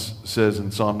psalmist says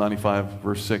in Psalm 95,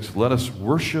 verse 6, let us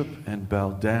worship and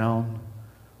bow down.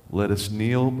 Let us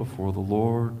kneel before the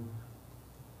Lord,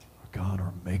 our God,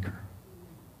 our Maker.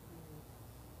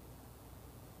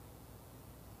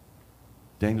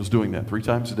 Daniel's doing that 3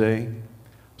 times a day.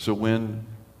 So when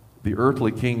the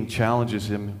earthly king challenges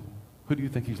him, who do you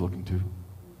think he's looking to?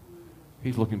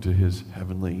 He's looking to his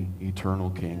heavenly,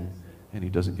 eternal king, and he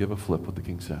doesn't give a flip what the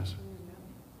king says.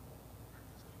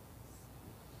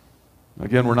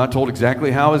 Again, we're not told exactly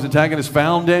how his antagonist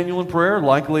found Daniel in prayer.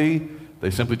 Likely,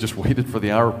 they simply just waited for the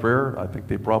hour of prayer. I think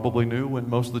they probably knew when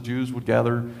most of the Jews would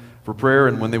gather for prayer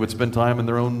and when they would spend time in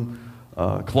their own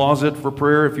closet for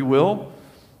prayer, if you will.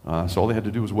 So all they had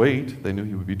to do was wait. They knew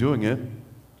he would be doing it.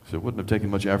 So it wouldn't have taken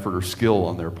much effort or skill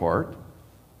on their part.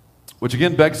 Which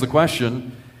again begs the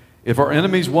question, if our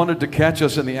enemies wanted to catch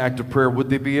us in the act of prayer, would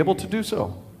they be able to do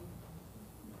so?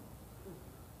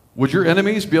 Would your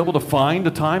enemies be able to find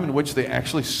a time in which they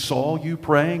actually saw you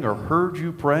praying or heard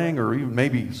you praying or even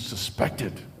maybe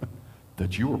suspected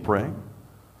that you were praying?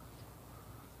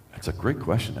 That's a great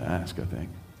question to ask, I think.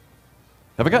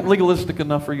 Have I gotten legalistic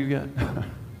enough for you yet?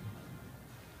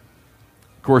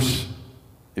 Of course,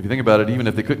 if you think about it, even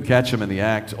if they couldn't catch him in the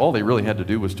act, all they really had to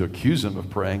do was to accuse him of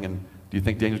praying. And do you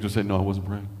think Daniel's going to say, no, I wasn't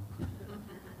praying?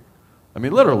 I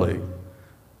mean, literally,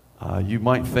 you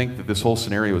might think that this whole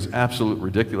scenario is absolutely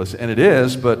ridiculous, and it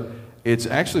is, but it's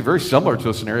actually very similar to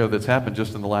a scenario that's happened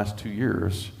just in the last 2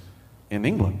 years in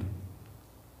England.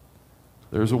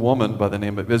 There's a woman by the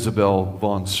name of Isabel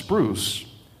von Spruce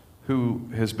who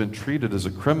has been treated as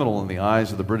a criminal in the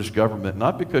eyes of the British government,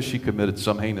 not because she committed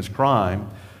some heinous crime,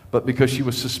 but because she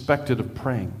was suspected of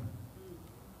praying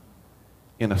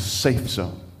in a safe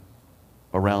zone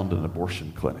around an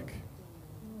abortion clinic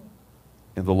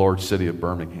in the large city of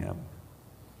Birmingham.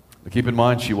 But keep in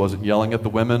mind, she wasn't yelling at the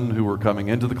women who were coming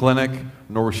into the clinic,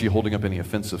 nor was she holding up any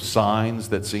offensive signs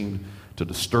that seemed to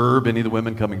disturb any of the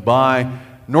women coming by,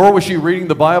 nor was she reading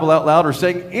the Bible out loud or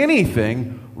saying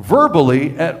anything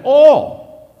verbally at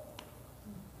all.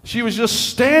 She was just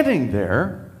standing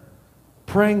there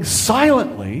praying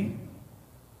silently.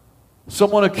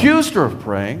 Someone accused her of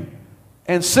praying,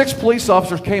 and 6 police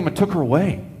officers came and took her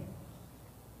away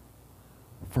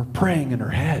for praying in her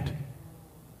head.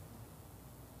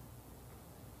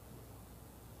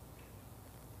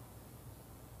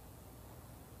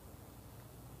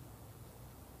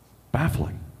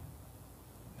 Baffling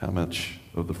how much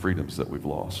of the freedoms that we've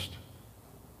lost.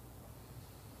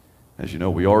 As you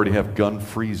know, we already have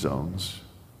gun-free zones.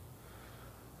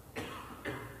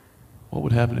 What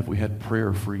would happen if we had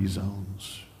prayer-free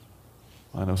zones?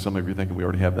 I know some of you are thinking we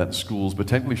already have that in schools, but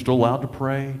technically you're still allowed to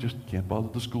pray. Just can't bother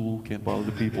the school, can't bother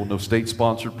the people. No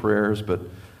state-sponsored prayers, but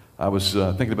I was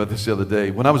thinking about this the other day.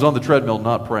 When I was on the treadmill,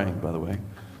 not praying, by the way.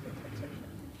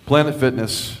 Planet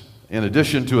Fitness, in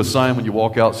addition to a sign when you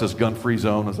walk out that says gun-free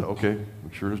zone, I said, okay,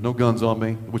 make sure there's no guns on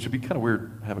me, which would be kind of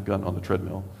weird to have a gun on the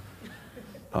treadmill.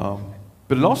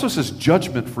 But it also says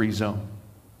judgment-free zone.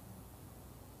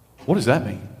 What does that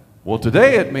mean? Well,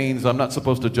 today it means I'm not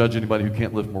supposed to judge anybody who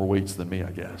can't lift more weights than me,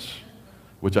 I guess.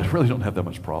 which I really don't have that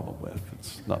much problem with.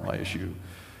 It's not my issue.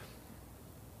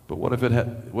 But what if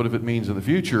it means in the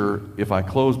future, if I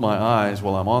close my eyes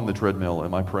while I'm on the treadmill,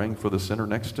 am I praying for the sinner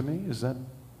next to me? Is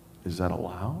that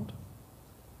allowed?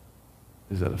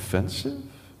 Is that offensive?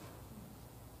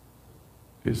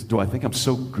 Do I think I'm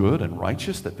so good and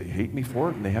righteous that they hate me for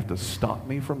it and they have to stop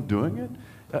me from doing it?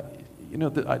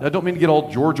 I don't mean to get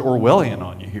all George Orwellian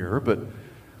on you here, but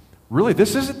really,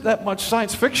 this isn't that much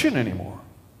science fiction anymore.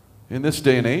 In this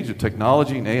day and age of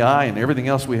technology and AI and everything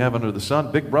else we have under the sun,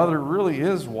 Big Brother really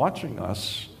is watching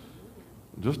us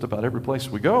just about every place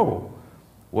we go.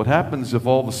 What happens if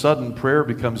all of a sudden prayer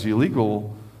becomes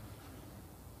illegal?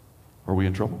 Are we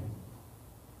in trouble?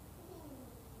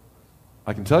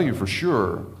 I can tell you for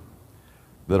sure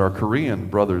that our Korean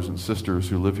brothers and sisters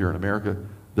who live here in America,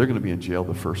 they're going to be in jail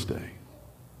the first day.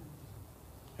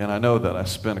 And I know that. I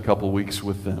spent a couple of weeks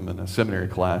with them in a seminary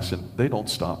class, and they don't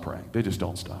stop praying. They just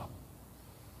don't stop.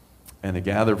 And they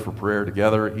gather for prayer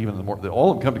together, even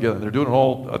all of them come together, and they're doing it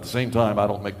all at the same time. I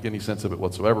don't make any sense of it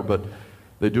whatsoever, but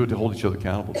they do it to hold each other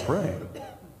accountable to pray.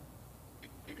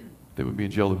 They would be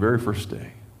in jail the very first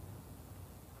day.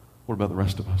 What about the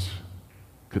rest of us?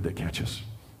 Could they catch us?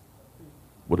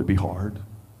 Would it be hard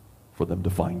for them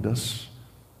to find us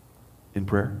in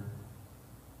prayer?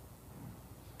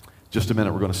 Just a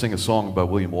minute, we're going to sing a song about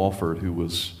William Walford, who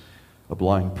was a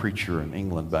blind preacher in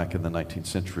England back in the 19th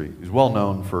century. He's well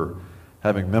known for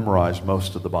having memorized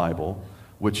most of the Bible,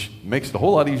 which makes it a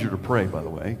whole lot easier to pray, by the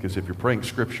way, because if you're praying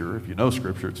Scripture, if you know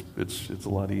Scripture, it's a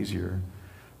lot easier.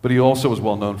 But he also was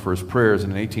well known for his prayers.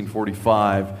 And in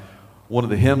 1845, one of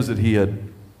the hymns that he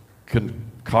had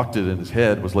concocted in his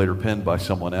head was later penned by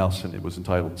someone else, and it was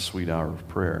entitled Sweet Hour of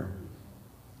Prayer,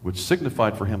 which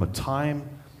signified for him a time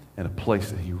and a place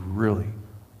that he really,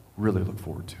 really looked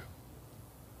forward to.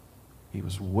 He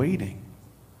was waiting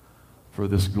for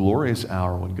this glorious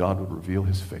hour when God would reveal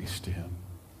his face to him,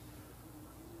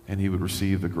 and he would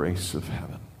receive the grace of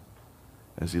heaven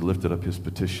as he lifted up his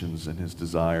petitions and his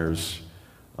desires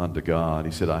unto God.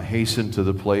 He said, I hasten to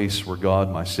the place where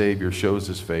God, my Savior, shows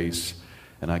his face,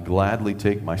 and I gladly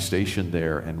take my station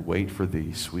there and wait for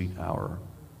the sweet hour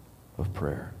of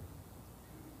prayer.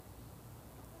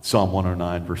 Psalm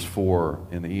 109, verse 4,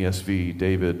 in the ESV,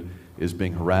 David is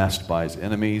being harassed by his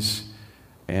enemies.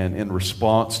 And in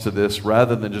response to this,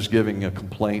 rather than just giving a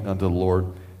complaint unto the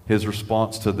Lord, his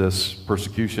response to this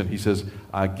persecution, he says,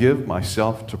 I give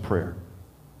myself to prayer.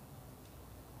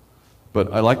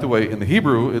 But I like the way in the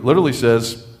Hebrew, it literally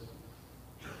says,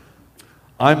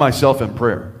 I myself am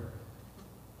prayer.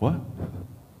 What?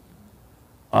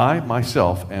 I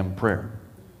myself am prayer.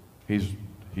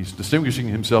 He's distinguishing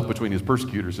himself between his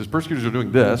persecutors. His persecutors are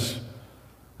doing this.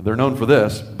 They're known for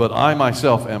this, but I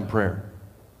myself am prayer.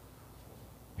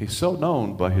 He's so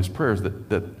known by his prayers that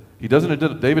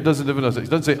David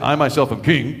doesn't say, I myself am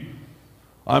king.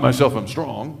 I myself am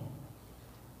strong.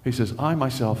 He says, I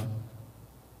myself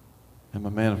am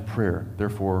a man of prayer.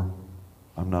 Therefore,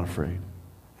 I'm not afraid.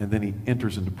 And then he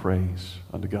enters into praise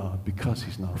unto God because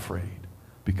he's not afraid,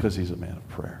 because he's a man of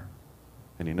prayer.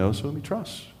 And he knows whom he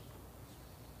trusts.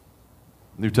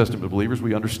 New Testament believers,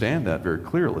 we understand that very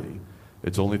clearly.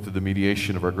 It's only through the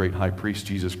mediation of our great high priest,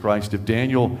 Jesus Christ. If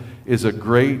Daniel is a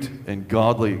great and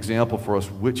godly example for us,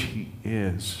 which he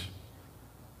is,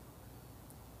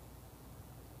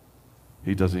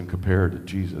 he doesn't even compare to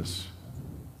Jesus,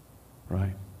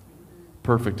 right?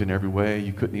 Perfect in every way.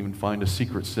 You couldn't even find a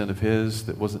secret sin of his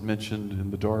that wasn't mentioned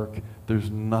in the dark. There's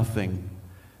nothing.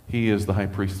 He is the high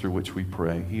priest through which we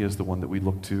pray. He is the one that we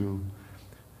look to.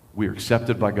 We are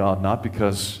accepted by God not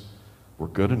because we're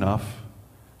good enough.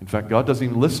 In fact, God doesn't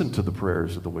even listen to the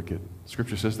prayers of the wicked.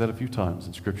 Scripture says that a few times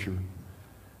in Scripture.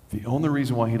 The only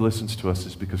reason why he listens to us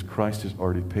is because Christ has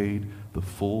already paid the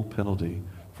full penalty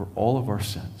for all of our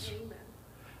sins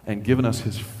and given us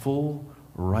his full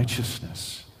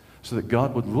righteousness so that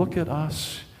God would look at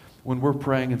us when we're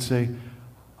praying and say,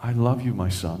 I love you, my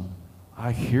son.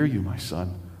 I hear you, my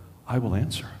son. I will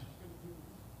answer.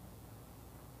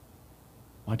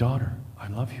 My daughter, I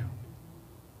love you.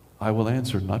 I will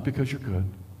answer, not because you're good,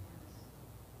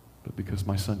 but because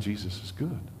my son Jesus is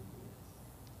good.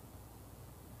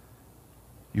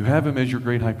 You have him as your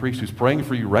great high priest who's praying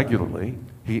for you regularly.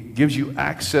 He gives you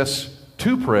access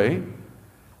to pray.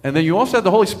 And then you also have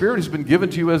the Holy Spirit who's been given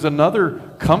to you as another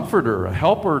comforter, a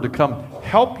helper to come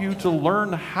help you to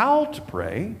learn how to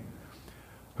pray,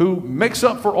 who makes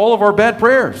up for all of our bad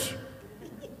prayers.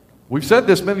 We've said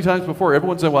this many times before.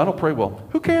 Everyone said, well, I don't pray well.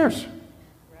 Who cares?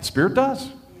 The Spirit does.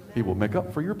 He will make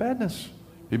up for your badness.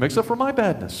 He makes up for my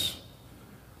badness.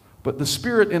 But the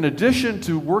Spirit, in addition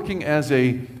to working as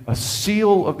a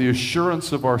seal of the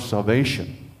assurance of our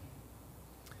salvation,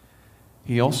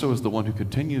 He also is the one who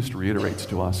continues to reiterate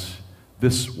to us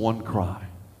this one cry,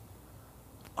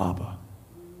 Abba,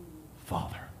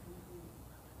 Father.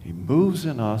 He moves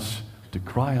in us to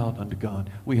cry out unto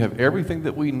God. We have everything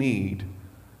that we need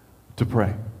to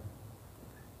pray.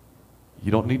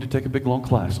 You don't need to take a big long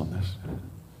class on this.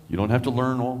 You don't have to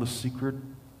learn all the secret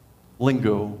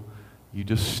lingo. You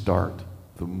just start.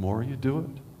 The more you do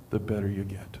it, the better you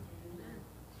get.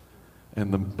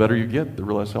 And the better you get, the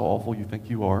realize how awful you think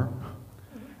you are.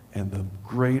 And the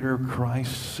greater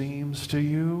Christ seems to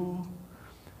you.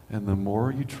 And the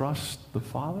more you trust the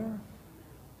Father.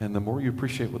 And the more you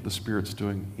appreciate what the Spirit's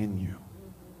doing in you.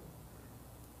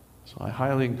 So I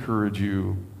highly encourage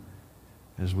you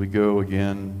as we go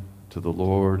again to the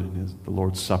Lord and the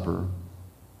Lord's Supper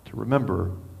to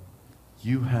remember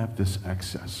you have this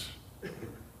access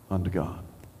unto God.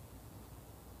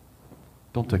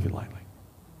 Don't take it lightly.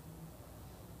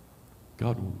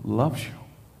 God loves you.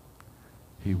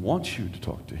 He wants you to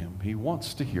talk to Him. He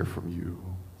wants to hear from you.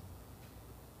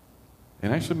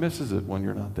 And actually misses it when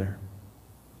you're not there.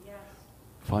 Yes.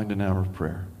 Find an hour of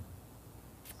prayer.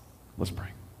 Let's pray.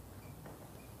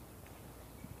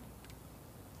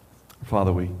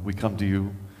 Father, we come to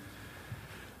you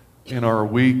in our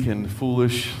weak and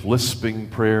foolish, lisping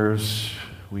prayers.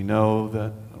 We know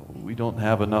that we don't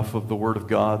have enough of the Word of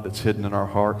God that's hidden in our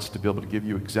hearts to be able to give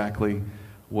you exactly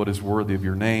what is worthy of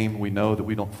your name. We know that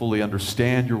we don't fully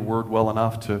understand your Word well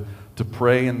enough to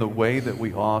pray in the way that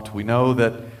we ought. We know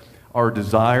that our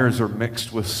desires are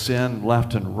mixed with sin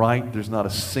left and right. There's not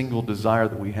a single desire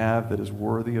that we have that is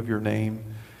worthy of your name.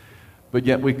 But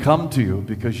yet we come to you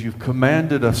because you've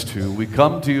commanded us to. We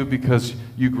come to you because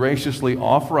you graciously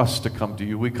offer us to come to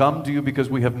you. We come to you because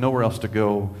we have nowhere else to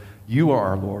go. You are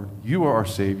our Lord. You are our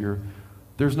Savior.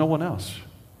 There's no one else.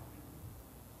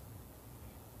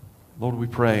 Lord, we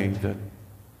pray that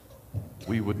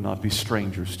we would not be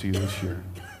strangers to you this year.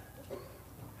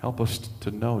 Help us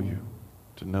to know you,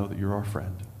 to know that you're our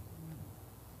friend,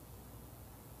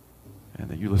 and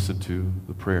that you listen to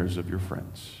the prayers of your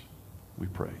friends. We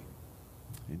pray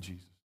in Jesus' name.